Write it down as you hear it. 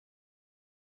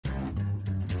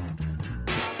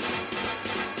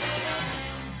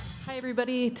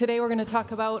everybody. Today we're going to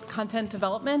talk about content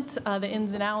development, the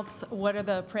ins and outs, what are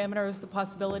the parameters, the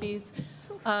possibilities.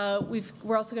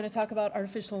 We're also going to talk about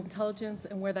artificial intelligence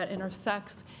and where that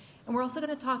intersects. And we're also going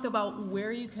to talk about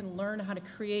where you can learn how to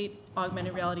create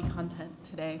augmented reality content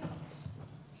today.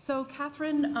 So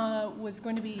Catherine was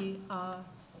going to be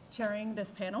chairing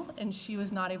this panel, and she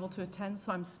was not able to attend,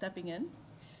 so I'm stepping in.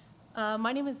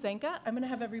 My name is Zenka. I'm going to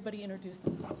have everybody introduce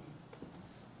themselves.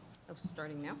 Oh,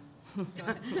 starting now?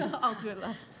 I'll do it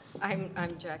last. I'm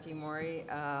Jacquelyn Morie.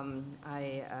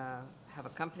 I have a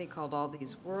company called All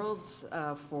These Worlds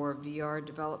for VR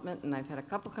development, and I've had a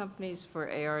couple companies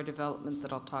for AR development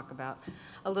that I'll talk about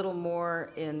a little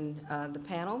more in the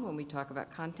panel when we talk about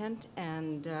content.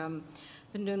 And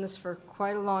been doing this for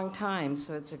quite a long time,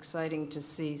 so it's exciting to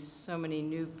see so many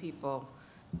new people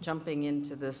jumping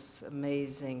into this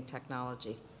amazing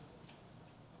technology.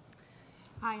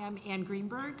 Hi, I'm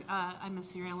Greenberg. I'm a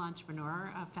serial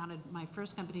entrepreneur. I founded my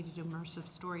first company to do immersive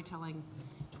storytelling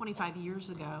 25 years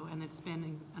ago, and it's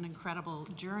been an incredible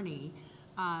journey.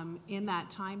 In that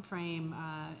time frame,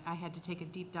 I had to take a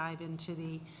deep dive into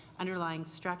the underlying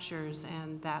structures,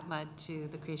 and that led to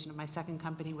the creation of my second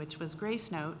company, which was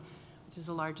Gracenote, which is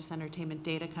the largest entertainment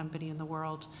data company in the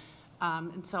world.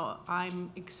 And so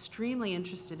I'm extremely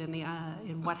interested in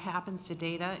what happens to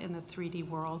data in the 3D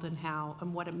world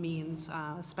and what it means,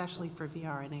 especially for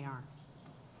VR and AR.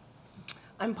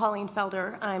 I'm Pauline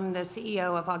Felder. I'm the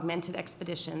CEO of Augmented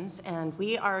Expeditions, and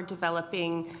we are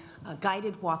developing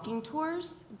guided walking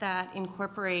tours that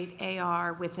incorporate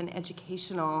AR with an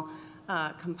educational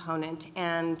component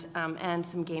and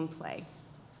some gameplay.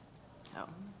 So,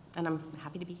 and I'm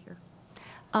happy to be here.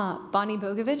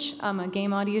 Bogovich. I'm a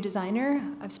game audio designer.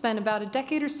 I've spent about a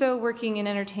decade or so working in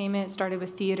entertainment, started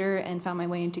with theater and found my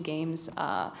way into games,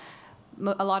 a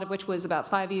lot of which was about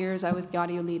 5 years. I was the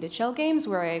audio lead at Shell Games,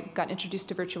 where I got introduced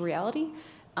to virtual reality.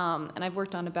 And I've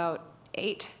worked on about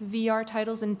 8 VR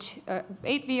titles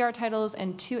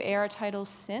and 2 AR titles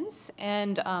since.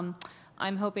 And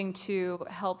I'm hoping to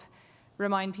help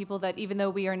remind people that even though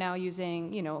we are now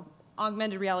using,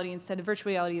 augmented reality instead of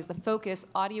virtual reality as the focus,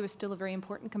 audio is still a very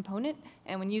important component,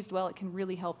 and when used well, it can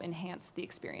really help enhance the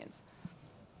experience.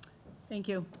 Thank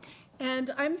you.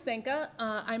 And I'm Zenka.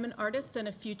 I'm an artist and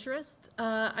a futurist.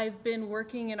 I've been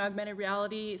working in augmented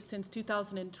reality since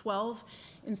 2012,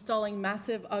 installing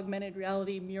massive augmented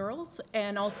reality murals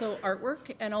and also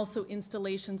artwork and also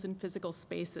installations in physical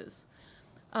spaces.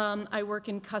 I work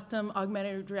in custom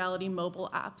augmented reality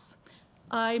mobile apps.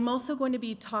 I'm also going to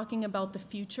be talking about the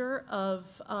future of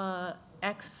XR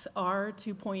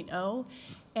 2.0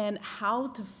 and how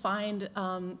to find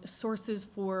sources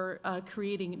for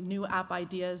creating new app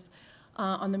ideas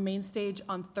on the main stage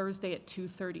on Thursday at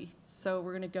 2:30. So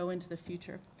we're going to go into the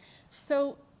future.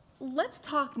 So let's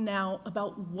talk now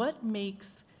about what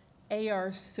makes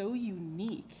AR so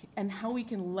unique and how we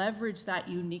can leverage that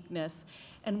uniqueness.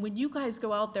 And when you guys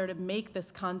go out there to make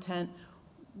this content,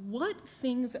 what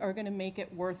things are going to make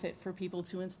it worth it for people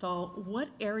to install? What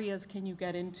areas can you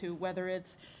get into, whether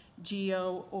it's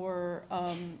geo or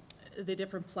the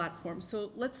different platforms? So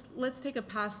let's take a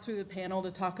pass through the panel to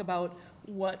talk about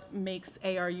what makes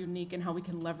AR unique and how we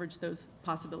can leverage those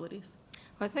possibilities.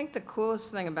 Well, I think the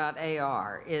coolest thing about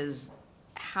AR is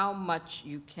how much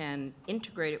you can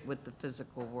integrate it with the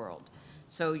physical world.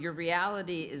 So your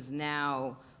reality is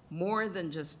now more than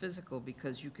just physical,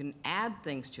 because you can add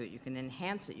things to it, you can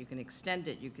enhance it, you can extend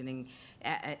it, you can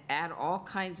add all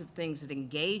kinds of things that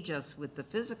engage us with the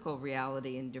physical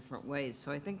reality in different ways. So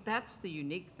I think that's the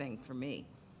unique thing for me.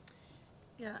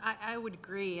 Yeah, I would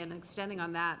agree, and extending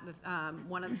on that,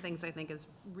 one of the things I think is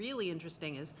really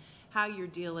interesting is how you're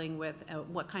dealing with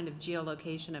what kind of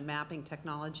geolocation and mapping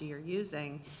technology you're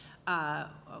using. A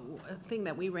thing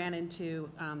that we ran into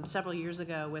several years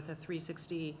ago with a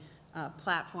 360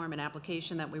 platform and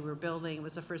application that we were building. It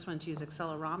was the first one to use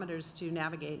accelerometers to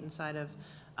navigate inside of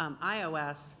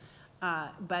iOS.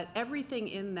 But everything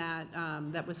in that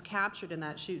that was captured in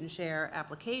that shoot and share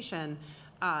application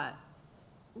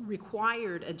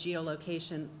required a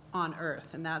geolocation on Earth,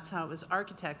 and that's how it was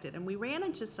architected. And we ran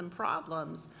into some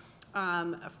problems.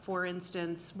 For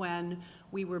instance, when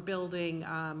we were building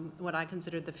what I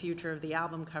considered the future of the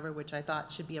album cover, which I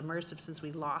thought should be immersive, since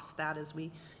we lost that as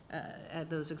we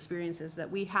those experiences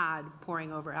that we had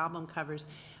poring over album covers.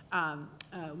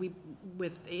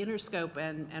 With Interscope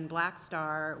and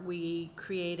Blackstar, we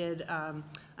created an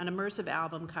immersive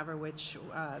album cover, which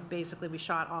basically we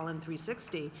shot all in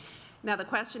 360. Now the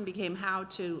question became how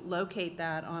to locate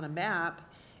that on a map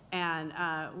And,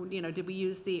 did we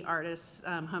use the artist's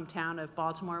hometown of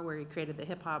Baltimore where he created the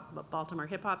Baltimore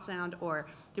hip hop sound, or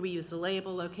did we use the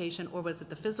label location, or was it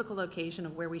the physical location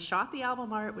of where we shot the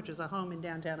album art, which is a home in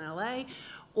downtown LA,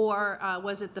 or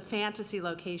was it the fantasy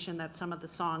location that some of the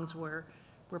songs were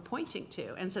pointing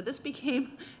to? And so this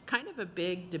became kind of a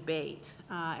big debate,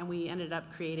 and we ended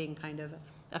up creating kind of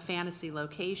a fantasy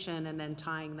location and then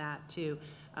tying that to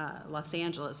Los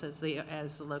Angeles as the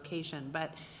location.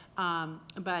 But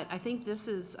I think this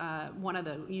is one of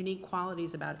the unique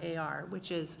qualities about AR,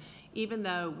 which is even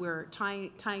though we're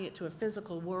tying it to a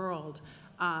physical world,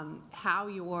 how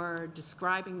you're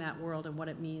describing that world and what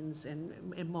it means in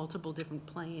multiple different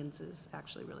planes is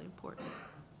actually really important.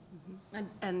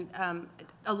 And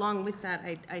along with that,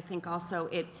 I think also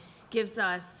it gives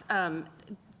us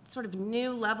sort of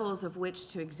new levels of which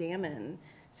to examine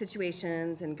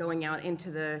situations, and going out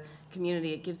into the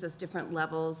community, it gives us different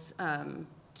levels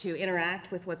to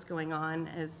interact with what's going on,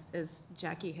 as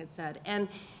Jackie had said. And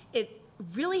it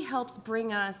really helps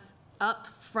bring us up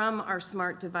from our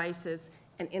smart devices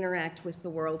and interact with the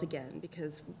world again,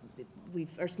 because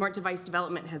our smart device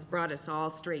development has brought us all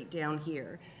straight down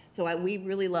here. So we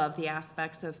really love the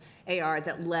aspects of AR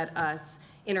that let us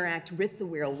interact with the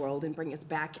real world and bring us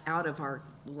back out of our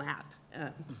lab.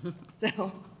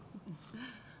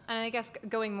 And I guess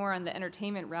going more on the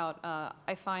entertainment route,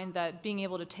 I find that being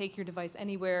able to take your device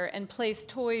anywhere and place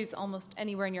toys almost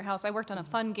anywhere in your house. I worked on a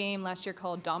fun game last year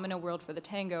called Domino World for the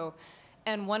Tango.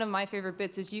 And one of my favorite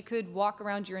bits is you could walk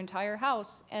around your entire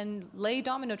house and lay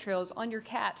domino trails on your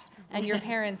cat and your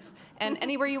parents and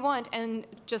anywhere you want, and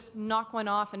just knock one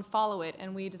off and follow it.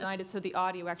 And we designed it so the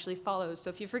audio actually follows. So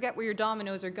if you forget where your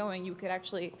dominoes are going, you could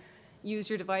actually use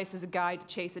your device as a guide to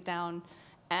chase it down.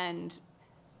 And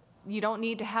you don't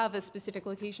need to have a specific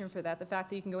location for that. The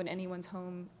fact that you can go in anyone's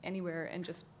home anywhere and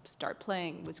just start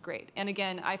playing was great. And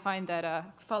again, I find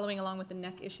that following along with the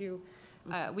neck issue,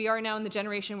 we are now in the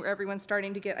generation where everyone's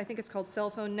starting to get, I think it's called cell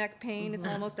phone neck pain. It's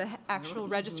almost an actual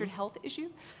registered health issue.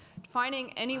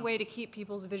 Finding any way to keep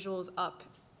people's visuals up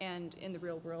and in the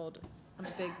real world, I'm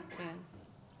a big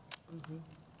fan.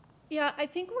 Yeah, I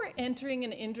think we're entering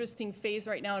an interesting phase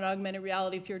right now in augmented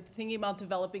reality. If you're thinking about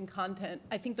developing content,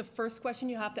 I think the first question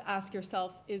you have to ask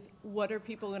yourself is, what are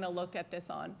people going to look at this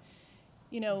on?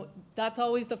 That's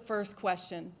always the first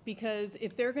question, because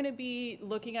if they're going to be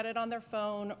looking at it on their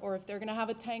phone, or if they're going to have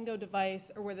a Tango device,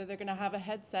 or whether they're going to have a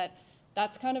headset,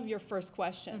 that's kind of your first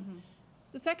question.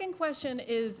 The second question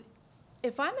is,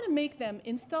 if I'm going to make them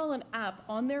install an app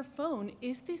on their phone,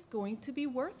 is this going to be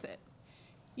worth it?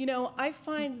 I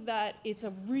find that it's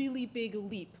a really big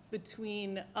leap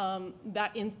between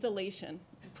that installation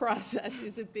process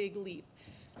is a big leap.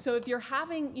 So if you're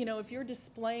having, if you're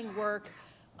displaying work,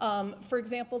 for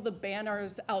example, the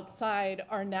banners outside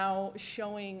are now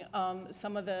showing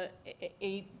some of the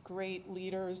 8 great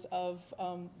leaders of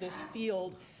this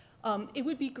field. It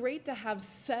would be great to have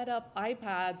set up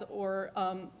iPads or,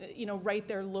 right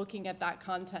there looking at that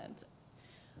content.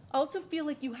 I also feel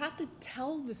like you have to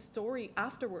tell the story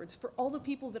afterwards for all the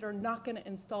people that are not going to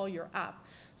install your app.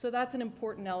 So that's an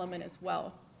important element as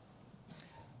well.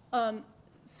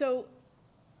 So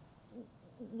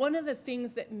one of the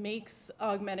things that makes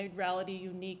augmented reality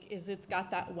unique is it's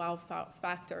got that wow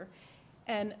factor.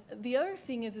 And the other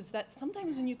thing is that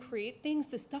sometimes when you create things,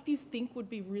 the stuff you think would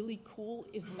be really cool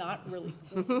is not really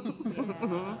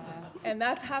cool. And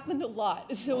that's happened a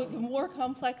lot. So the more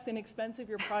complex and expensive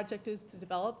your project is to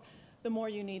develop, the more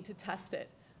you need to test it.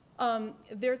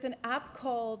 There's an app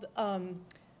called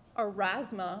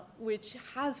Erasma, which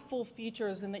has full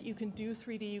features in that you can do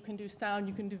 3D, you can do sound,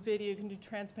 you can do video, you can do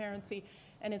transparency,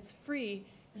 and it's free.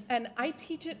 And I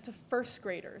teach it to first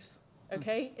graders,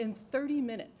 okay, in 30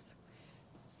 minutes.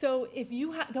 So if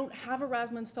you don't have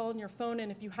Erasma installed on your phone,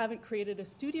 and if you haven't created a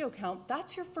studio account,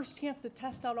 that's your first chance to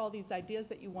test out all these ideas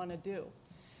that you want to do.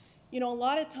 A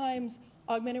lot of times,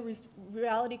 augmented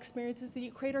reality experiences that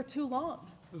you create are too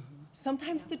long.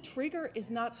 Sometimes the trigger is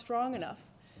not strong enough.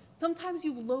 Sometimes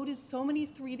you've loaded so many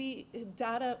 3D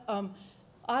data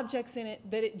objects in it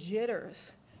that it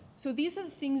jitters. So these are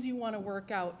the things you want to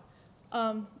work out.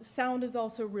 Sound is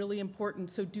also really important,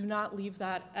 so do not leave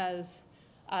that as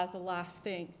a last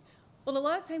thing. But a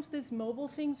lot of times these mobile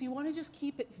things, you want to just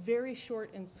keep it very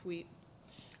short and sweet.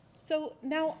 So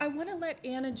now I want to let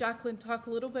Anne and Jacquelyn talk a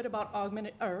little bit about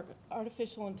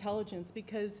artificial intelligence,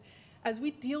 because as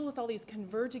we deal with all these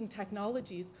converging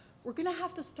technologies, we're going to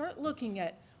have to start looking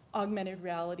at augmented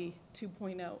reality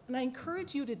 2.0. And I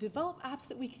encourage you to develop apps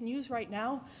that we can use right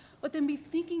now, but then be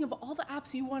thinking of all the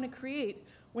apps you want to create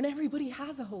when everybody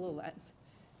has a HoloLens.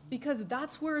 because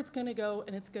that's where it's going to go,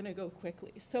 and it's going to go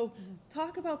quickly. So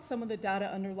talk about some of the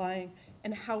data underlying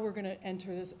and how we're going to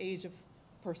enter this age of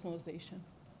personalization.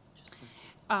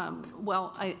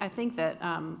 Well, I think that,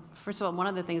 first of all, one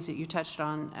of the things that you touched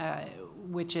on,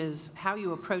 which is how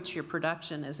you approach your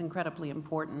production, is incredibly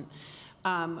important.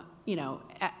 You know,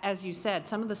 as you said,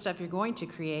 some of the stuff you're going to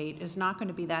create is not going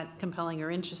to be that compelling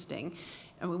or interesting.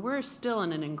 I mean, we're still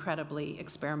in an incredibly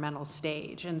experimental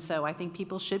stage, and so I think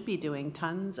people should be doing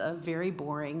tons of very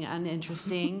boring,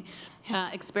 uninteresting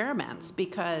experiments,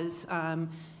 because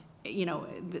you know,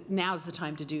 now's the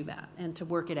time to do that and to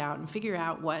work it out and figure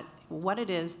out what it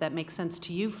is that makes sense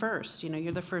to you first. You know,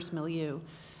 you're the first milieu.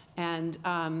 And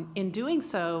in doing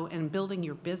so and building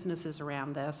your businesses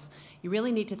around this, you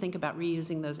really need to think about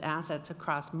reusing those assets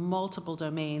across multiple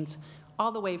domains,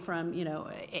 all the way from, you know,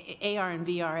 AR and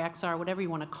VR, XR, whatever you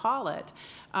want to call it,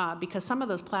 because some of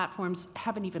those platforms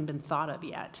haven't even been thought of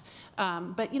yet.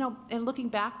 But, you know, and looking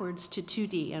backwards to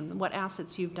 2D and what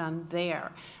assets you've done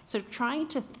there. So trying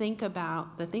to think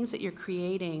about the things that you're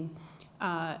creating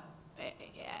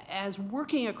as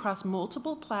working across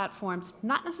multiple platforms,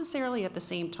 not necessarily at the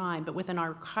same time, but with an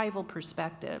archival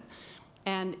perspective.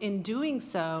 And in doing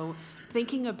so,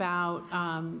 thinking about,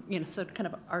 you know, so kind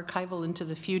of archival into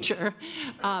the future,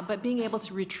 but being able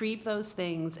to retrieve those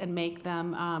things and make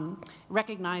them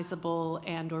recognizable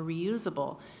and or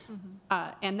reusable.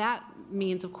 And that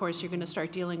means, of course, you're going to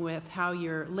start dealing with how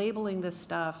you're labeling this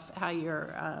stuff, how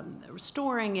you're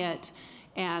storing it,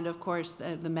 and of course,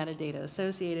 the metadata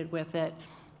associated with it.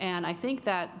 And I think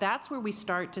that that's where we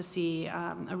start to see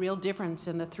a real difference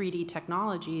in the 3D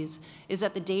technologies, is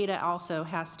that the data also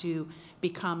has to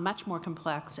become much more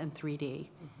complex and 3D.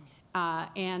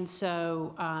 And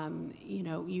so, you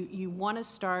know, you want to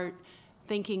start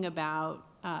thinking about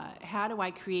how do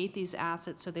I create these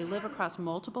assets so they live across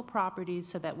multiple properties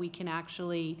so that we can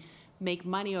actually make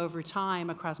money over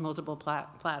time across multiple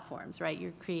platforms, right?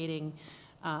 You're creating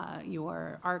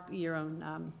your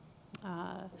own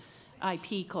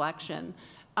IP collection.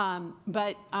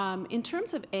 But in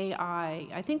terms of AI,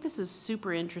 I think this is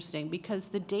super interesting, because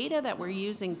the data that we're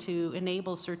using to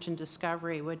enable search and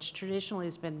discovery, which traditionally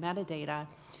has been metadata,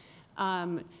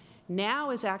 now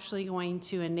is actually going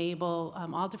to enable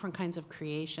all different kinds of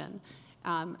creation.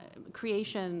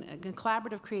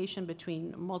 Collaborative creation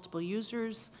between multiple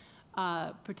users,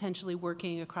 potentially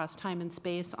working across time and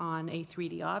space on a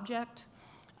 3D object.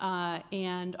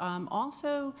 And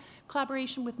also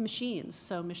collaboration with machines.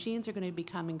 So machines are going to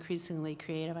become increasingly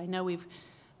creative. I know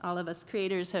all of us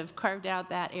creators have carved out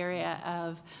that area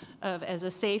of as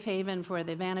a safe haven for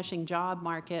the vanishing job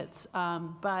markets.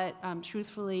 But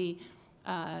truthfully,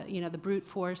 you know, the brute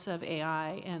force of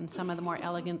AI and some of the more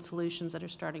elegant solutions that are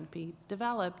starting to be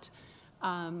developed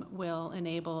will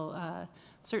enable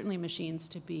certainly machines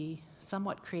to be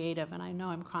somewhat creative. And I know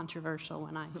I'm controversial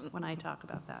when I talk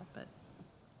about that, but.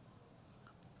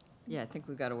 Yeah, I think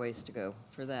we've got a ways to go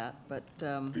for that. But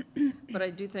I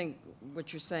do think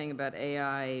what you're saying about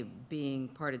AI being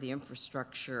part of the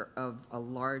infrastructure of a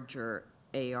larger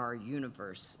AR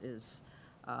universe is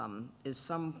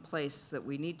some place that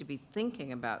we need to be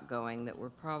thinking about going, that we're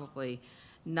probably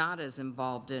not as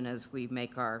involved in as we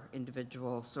make our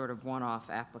individual sort of one-off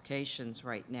applications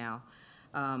right now.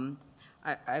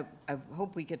 I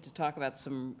hope we get to talk about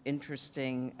some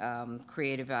interesting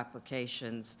creative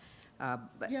applications.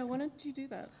 Yeah, why don't you do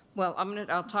that? Well,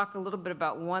 I'll talk a little bit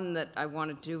about one that I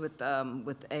want to do with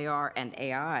AR and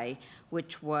AI,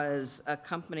 which was a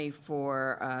company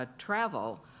for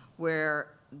travel, where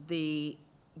the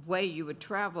way you would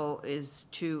travel is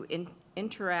to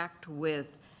interact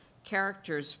with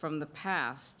characters from the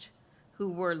past who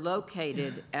were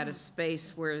located at a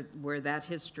space where that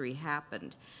history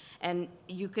happened. And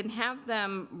you can have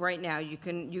them right now. You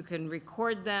can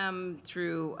record them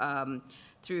through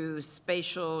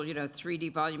spatial,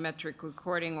 3D volumetric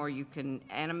recording, or you can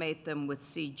animate them with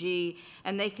CG,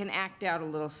 and they can act out a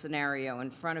little scenario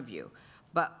in front of you.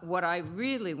 But what I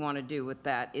really want to do with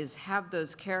that is have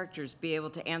those characters be able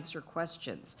to answer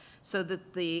questions, so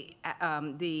that the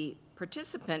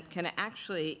participant can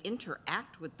actually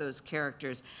interact with those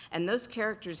characters, and those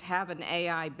characters have an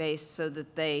AI base so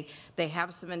that they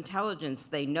have some intelligence,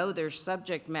 they know their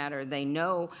subject matter, they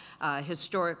know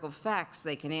historical facts,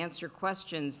 they can answer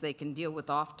questions, they can deal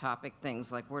with off-topic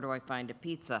things like where do I find a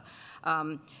pizza.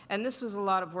 And this was a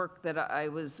lot of work that I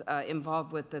was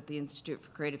involved with at the Institute for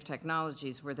Creative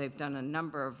Technologies, where they've done a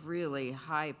number of really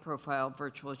high-profile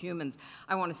virtual humans.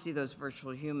 I want to see those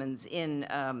virtual humans in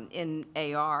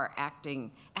AR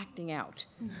acting out,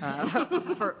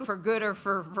 for good or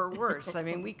for worse. I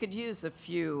mean, we could use a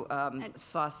few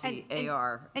saucy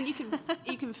AR. And you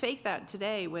can fake that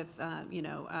today with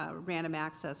random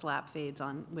access lap fades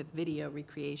with video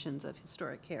recreations of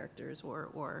historic characters,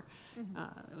 or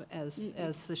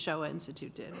as the Shoah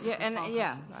Institute did.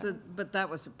 Yeah, but that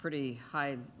was a pretty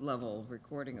high level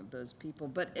recording of those people.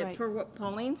 But Right. for what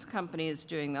Pauline's company is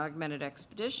doing, the augmented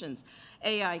expeditions,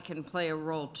 AI can play a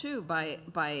role too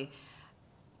by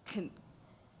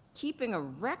keeping a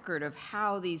record of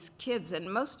how these kids,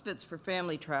 and most of it's for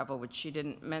family travel, which she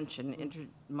didn't mention,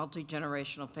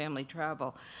 multi-generational family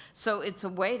travel. So it's a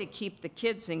way to keep the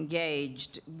kids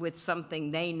engaged with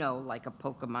something they know, like a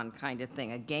Pokemon kind of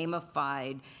thing, a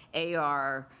gamified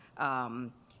AR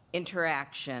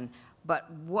interaction.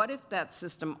 But what if that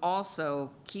system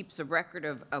also keeps a record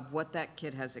of what that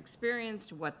kid has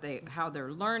experienced, how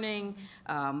they're learning,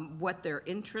 what their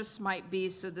interests might be,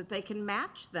 so that they can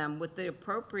match them with the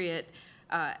appropriate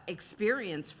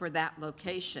experience for that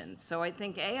location. So I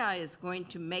think AI is going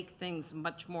to make things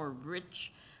much more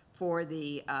rich for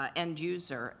the end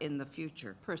user in the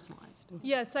future. Personalized.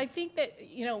 Yes, I think that,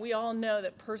 we all know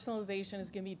that personalization is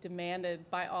going to be demanded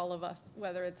by all of us,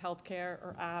 whether it's healthcare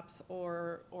or apps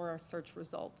or our search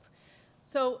results.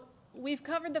 So we've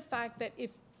covered the fact that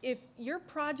if your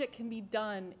project can be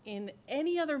done in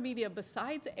any other media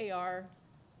besides AR,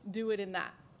 do it in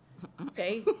that,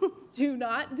 okay? Do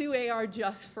not do AR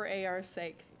just for AR's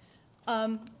sake.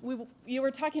 You were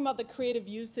talking about the creative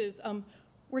uses.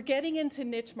 We're getting into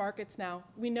niche markets now.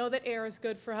 We know that AR is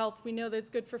good for health. We know that it's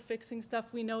good for fixing stuff.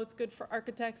 We know it's good for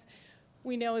architects.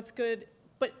 We know it's good,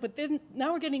 but then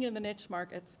now we're getting into the niche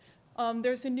markets.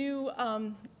 There's a new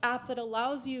app that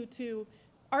allows you to,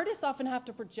 artists often have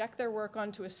to project their work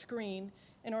onto a screen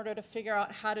in order to figure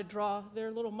out how to draw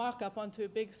their little mock-up onto a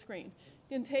big screen.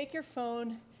 You can take your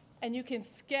phone and you can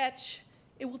sketch.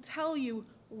 It will tell you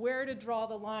where to draw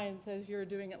the lines as you're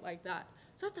doing it like that.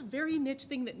 So that's a very niche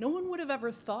thing that no one would have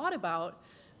ever thought about.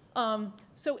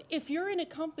 So if you're in a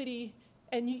company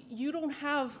and you don't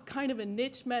have kind of a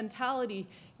niche mentality,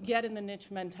 get in the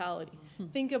niche mentality.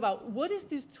 Think about, what is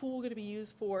this tool going to be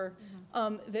used for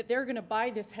that they're going to buy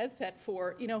this headset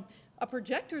for? A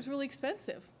projector is really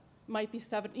expensive. Might be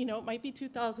it might be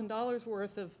 $2,000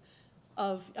 worth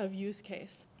of use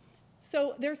case.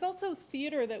 So there's also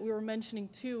theater that we were mentioning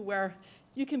too, where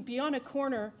you can be on a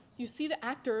corner. You see the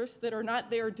actors that are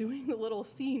not there doing the little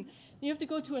scene. You have to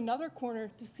go to another corner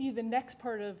to see the next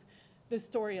part of the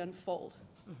story unfold.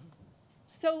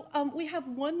 So we have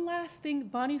one last thing.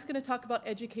 Bonnie's going to talk about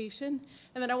education,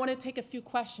 and then I want to take a few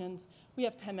questions. We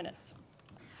have 10 minutes.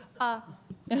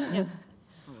 Yeah.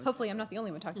 Hopefully I'm not the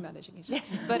only one talking about education.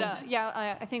 But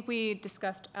I think we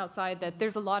discussed outside that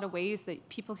there's a lot of ways that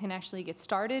people can actually get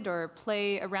started or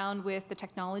play around with the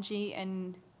technology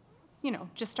and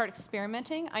just start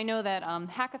experimenting. I know that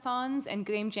hackathons and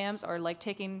game jams are like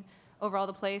taking over all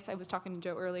the place. I was talking to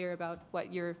Joe earlier about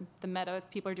the meta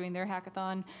people are doing their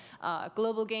hackathon.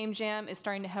 Global Game Jam is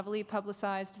starting to heavily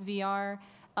publicize VR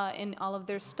in all of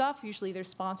their stuff. Usually there's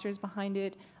sponsors behind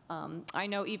it. I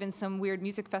know even some weird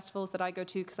music festivals that I go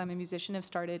to, because I'm a musician, have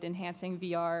started enhancing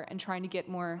VR and trying to get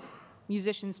more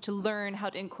musicians to learn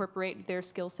how to incorporate their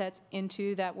skill sets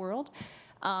into that world.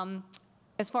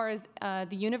 As far as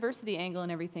the university angle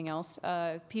and everything else,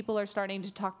 people are starting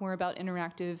to talk more about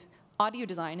interactive audio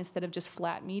design instead of just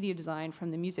flat media design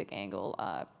from the music angle.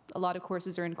 A lot of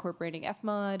courses are incorporating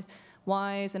FMUD,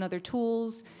 WISE, and other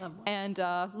tools. And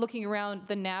looking around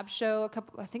the NAB show,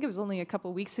 I think it was only a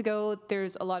couple weeks ago,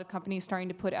 there's a lot of companies starting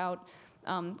to put out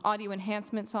audio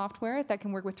enhancement software that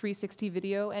can work with 360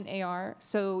 video and AR.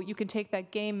 So you can take that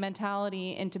game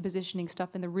mentality into positioning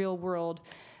stuff in the real world.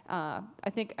 I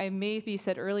think I maybe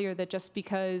said earlier that just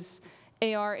because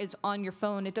AR is on your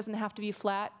phone, it doesn't have to be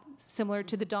flat. Similar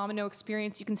to the domino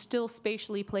experience, you can still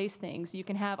spatially place things. You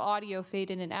can have audio fade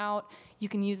in and out. You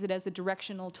can use it as a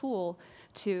directional tool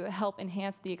to help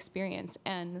enhance the experience.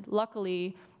 And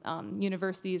luckily,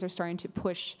 universities are starting to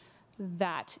push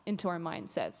that into our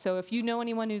mindset. So if you know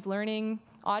anyone who's learning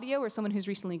audio or someone who's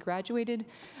recently graduated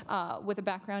with a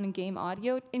background in game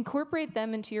audio, incorporate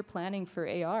them into your planning for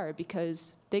AR,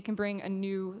 because they can bring a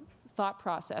new thought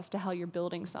process to how you're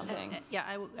building something.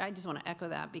 Yeah, I just want to echo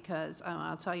that, because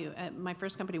I'll tell you, at my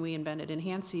first company, we invented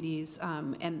enhanced CDs,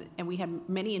 and we had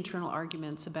many internal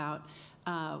arguments about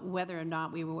whether or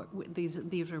not these were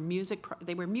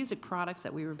they were music products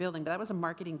that we were building, but that was a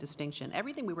marketing distinction.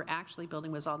 Everything we were actually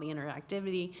building was all the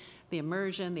interactivity, the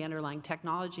immersion, the underlying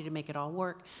technology to make it all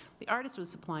work. The artist was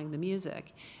supplying the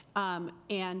music.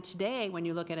 And today, when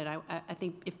you look at it, I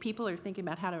think if people are thinking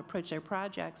about how to approach their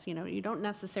projects, you don't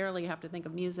necessarily have to think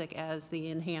of music as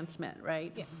the enhancement,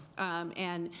 right? Yeah.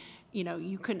 And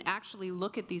you can actually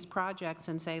look at these projects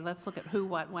and say, let's look at who,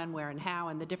 what, when, where, and how,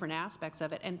 and the different aspects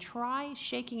of it, and try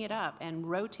shaking it up and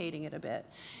rotating it a bit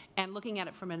and looking at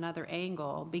it from another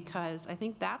angle, because I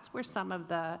think that's where some of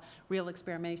the real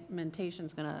experimentation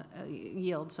is going to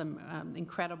yield some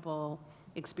incredible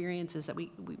experiences that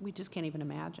we just can't even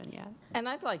imagine yet. And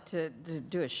I'd like to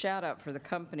do a shout out for the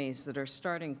companies that are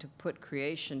starting to put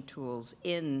creation tools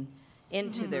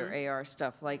into their AR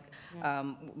stuff. Like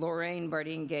Lorraine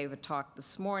Bardeen gave a talk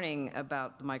this morning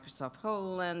about the Microsoft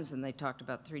HoloLens, and they talked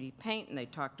about 3D Paint, and they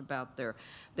talked about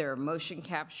their motion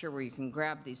capture where you can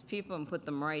grab these people and put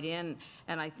them right in.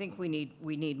 And I think we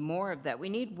need more of that. We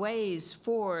need ways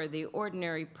for the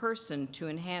ordinary person to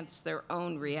enhance their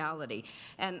own reality.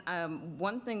 And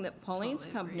one thing that Pauline's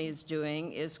company is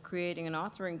doing is creating an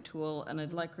authoring tool, and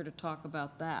I'd like her to talk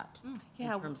about that in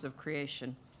terms of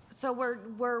creation. So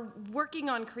we're working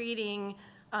on creating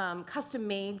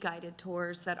custom-made guided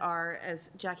tours that are, as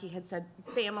Jackie had said,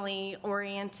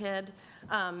 family-oriented,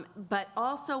 but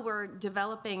also we're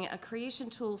developing a creation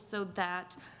tool so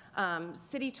that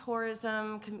city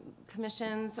tourism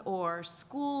commissions or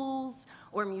schools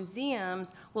or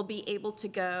museums will be able to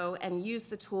go and use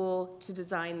the tool to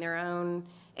design their own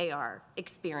AR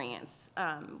experience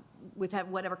with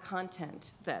whatever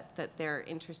content that they're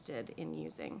interested in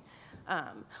using.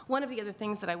 One of the other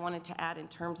things that I wanted to add in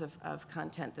terms of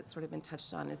content that's sort of been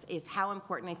touched on is how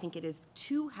important I think it is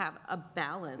to have a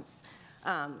balance,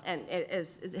 and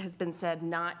as has been said,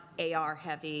 not AR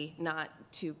heavy, not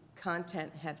too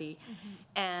content heavy.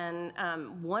 And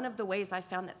one of the ways I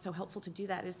found that so helpful to do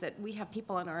that is that we have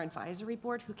people on our advisory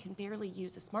board who can barely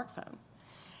use a smartphone.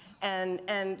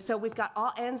 And so we've got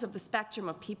all ends of the spectrum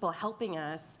of people helping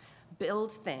us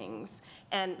build things.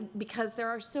 And because there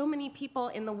are so many people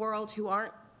in the world who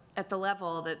aren't at the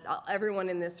level that everyone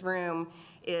in this room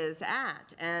is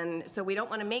at. And so we don't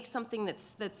want to make something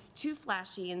that's too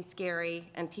flashy and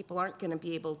scary and people aren't going to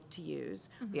be able to use.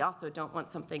 We also don't want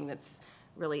something that's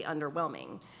really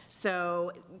underwhelming.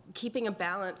 So keeping a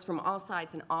balance from all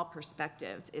sides and all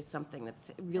perspectives is something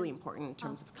that's really important in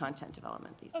terms of content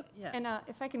development these days. Yeah. And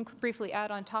if I can briefly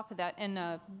add on top of that, and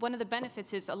one of the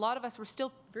benefits is a lot of us were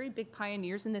still very big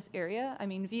pioneers in this area. I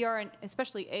mean, VR and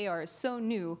especially AR is so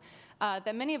new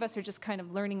that many of us are just kind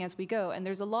of learning as we go. And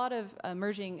there's a lot of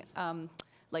emerging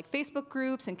like Facebook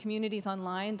groups and communities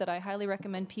online that I highly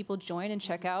recommend people join and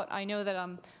check out. I know that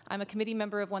I'm a committee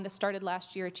member of one that started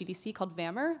last year at GDC called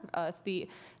VAMR. It's the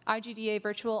IGDA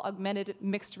Virtual Augmented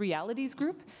Mixed Realities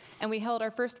Group. And we held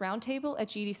our first roundtable at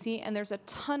GDC, and there's a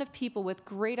ton of people with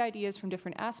great ideas from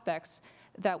different aspects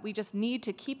that we just need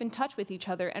to keep in touch with each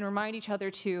other and remind each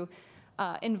other to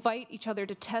invite each other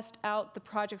to test out the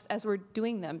projects as we're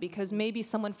doing them, because maybe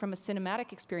someone from a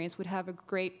cinematic experience would have a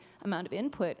great amount of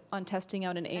input on testing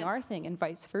out an AR thing and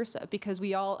vice versa, because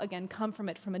we all, again, come from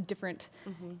it from a different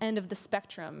end of the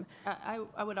spectrum.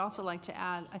 I would also like to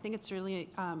add, I think it's really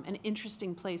an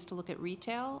interesting place to look at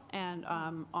retail and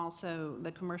also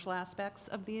the commercial aspects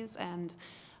of these, and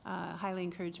highly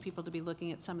encourage people to be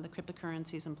looking at some of the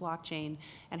cryptocurrencies and blockchain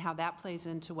and how that plays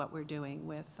into what we're doing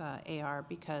with AR,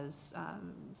 because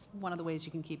it's one of the ways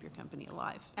you can keep your company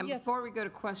alive. And before we go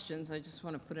to questions, I just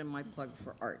want to put in my plug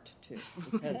for art, too,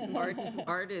 because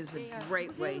art is a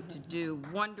great way to do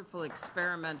wonderful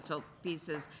experimental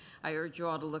pieces. I urge you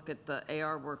all to look at the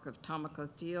AR work of Tomoko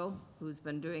Thiel, who's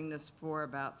been doing this for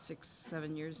about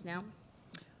 6-7 years now.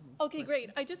 Okay, great.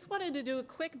 I just wanted to do a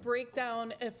quick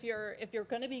breakdown if you're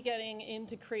going to be getting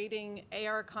into creating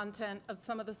AR content of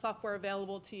some of the software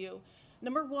available to you.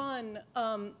 Number one,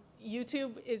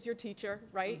 YouTube is your teacher,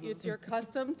 right? It's your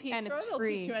custom teacher. And it's They'll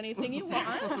free. teach you anything you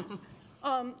want.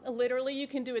 Literally, you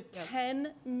can do a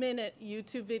 10-minute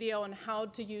YouTube video on how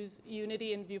to use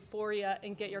Unity and Vuforia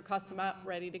and get your custom app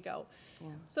ready to go. Yeah.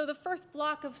 So the first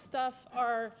block of stuff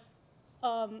are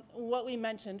what we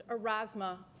mentioned,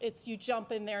 Erasma. It's you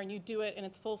jump in there and you do it and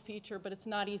it's full feature, but it's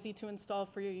not easy to install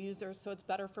for your users, so it's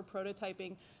better for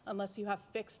prototyping unless you have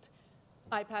fixed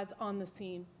iPads on the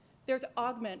scene. There's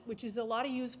Augment, which is a lot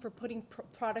of use for putting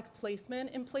product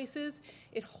placement in places.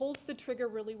 It holds the trigger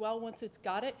really well once it's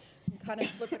got it. You can kind of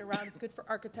flip it around. It's good for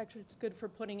architecture. It's good for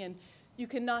putting in. You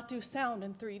cannot do sound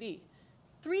in 3D.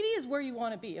 3D is where you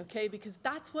want to be, okay? Because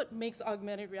that's what makes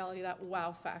augmented reality that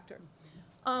wow factor.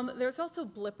 There's also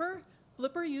Blipper.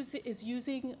 Blipper is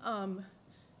using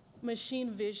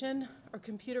machine vision, or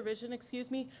computer vision,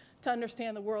 excuse me, to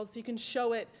understand the world. So you can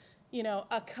show it, you know,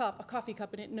 a coffee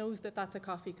cup, and it knows that that's a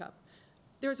coffee cup.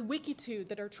 There's Wikitude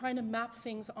that are trying to map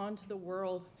things onto the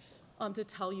world to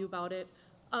tell you about it.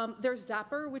 There's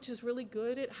Zapper, which is really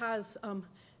good. It has,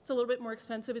 it's a little bit more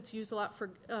expensive. It's used a lot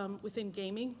for within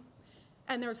gaming.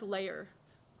 And there's Layer,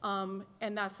 and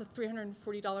that's a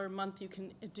 $340 a month. You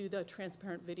can do the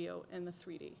transparent video and the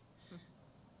 3D.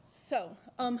 So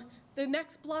the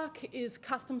next block is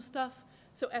custom stuff.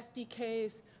 So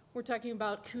SDKs, we're talking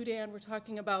about Kudan, we're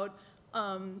talking about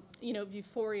you know,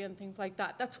 Vuforia and things like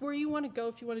that. That's where you want to go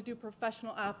if you want to do a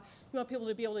professional app. You want people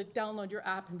to be able to download your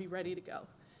app and be ready to go.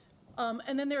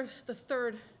 And then there's the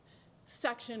third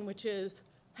section, which is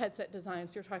headset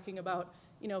designs. You're talking about,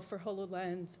 you know, for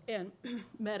HoloLens and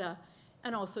Meta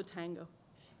and also Tango.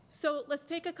 So let's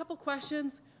take a couple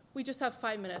questions. We just have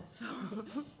 5 minutes. So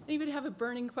anybody have a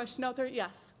burning question out there?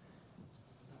 Yes.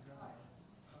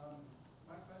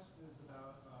 My question is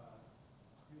about,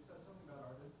 you said something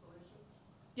about art installations.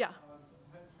 Yeah.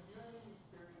 Have you had any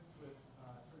experience with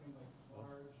turning like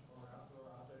large or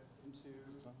outdoor objects into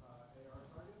AR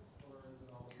targets, or is it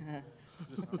all?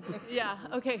 Yeah,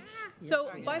 okay.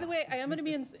 So by the way, I am going to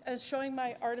be showing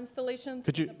my art installations.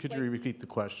 Could you repeat the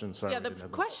question? Sorry. Yeah, the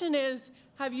question is,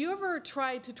 have you ever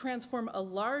tried to transform a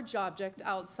large object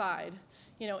outside,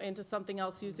 you know, into something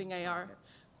else using AR?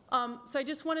 So I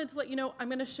just wanted to let you know, I'm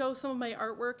going to show some of my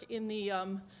artwork in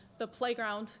the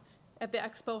playground at the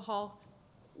expo hall.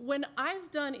 When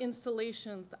I've done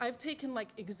installations, I've taken like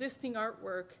existing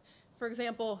artwork, for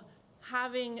example,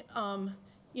 having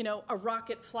you know, a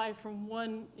rocket fly from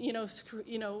one,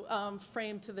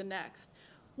 frame to the next.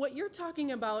 What you're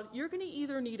talking about, you're going to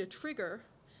either need a trigger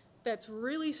that's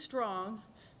really strong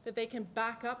that they can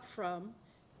back up from,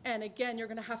 and again, you're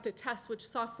going to have to test which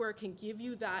software can give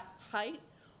you that height,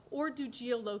 or do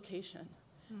geolocation.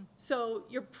 So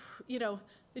the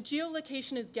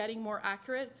geolocation is getting more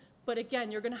accurate, but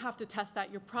again, you're going to have to test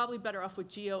that. You're probably better off with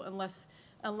geo unless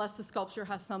the sculpture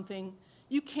has something.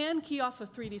 You can key off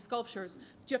of 3D sculptures,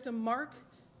 but you have to mark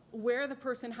where the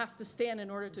person has to stand in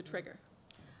order to trigger.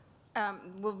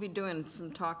 We'll be doing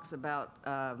some talks about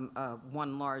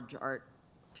one large art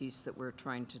piece that we're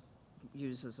trying to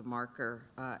use as a marker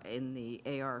in the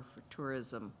AR for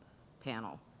tourism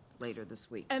panel later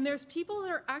this week. And there's people that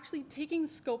are actually taking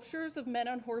sculptures of men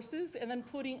on horses and then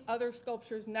putting other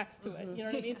sculptures next to it. You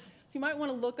know what I mean? So you might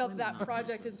want to look up that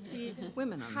project and see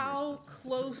how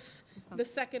close the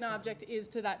second object is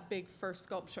to that big first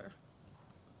sculpture.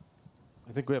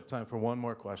 I think we have time for one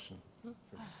more question.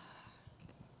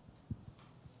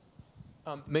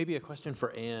 Maybe a question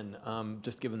for Anne,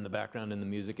 just given the background in the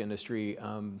music industry.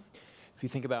 If you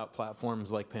think about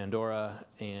platforms like Pandora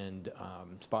and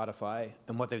Spotify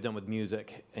and what they've done with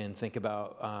music, and think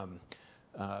about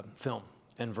film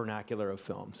and vernacular of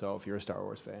film. So if you're a Star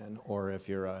Wars fan, or if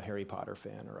you're a Harry Potter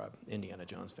fan, or a Indiana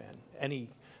Jones fan, any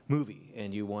movie,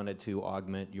 and you wanted to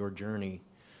augment your journey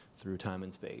through time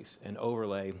and space and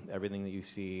overlay everything that you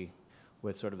see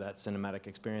with sort of that cinematic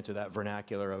experience or that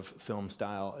vernacular of film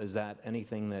style, is that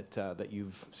anything that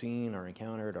you've seen or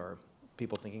encountered or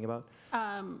people thinking about?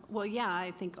 Well, yeah,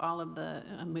 I think all of the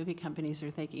movie companies are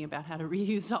thinking about how to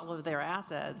reuse all of their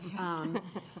assets.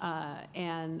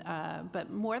 But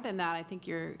more than that, I think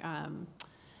I'm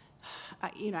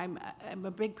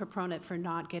a big proponent for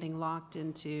not getting locked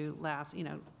into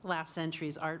last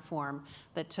century's art form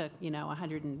that took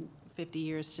 150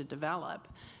 years to develop.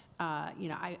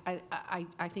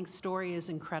 I think story is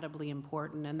incredibly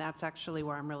important, and that's actually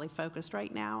where I'm really focused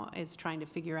right now. It's trying to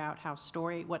figure out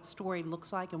what story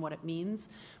looks like and what it means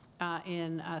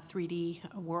in a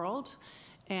 3D world.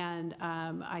 And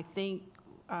I think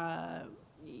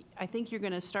you're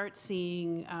going to start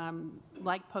seeing,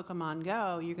 like Pokemon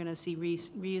Go, you're going to see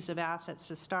reuse of assets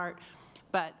to start.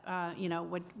 But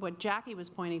what Jackie was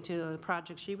pointing to, the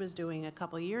project she was doing a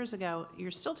couple of years ago, you're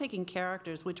still taking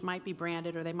characters which might be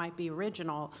branded or they might be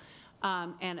original,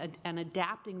 and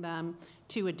adapting them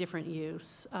to a different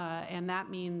use. And that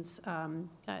means,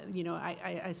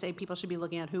 I say people should be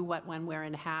looking at who, what, when, where,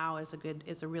 and how is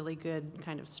a really good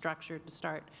kind of structure to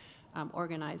start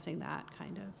organizing that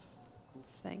kind of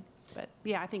thing. But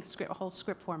yeah, I think whole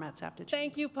script formats have to change.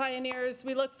 Thank you, pioneers.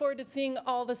 We look forward to seeing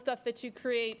all the stuff that you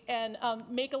create, and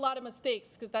make a lot of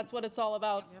mistakes, because that's what it's all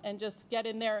about, and just get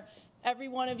in there. Every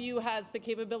one of you has the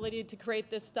capability to create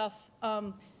this stuff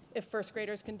if first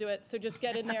graders can do it. So just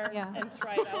get in there and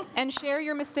try it out. And share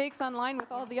your mistakes online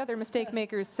with all the other mistake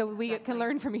makers so we can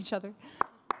learn from each other.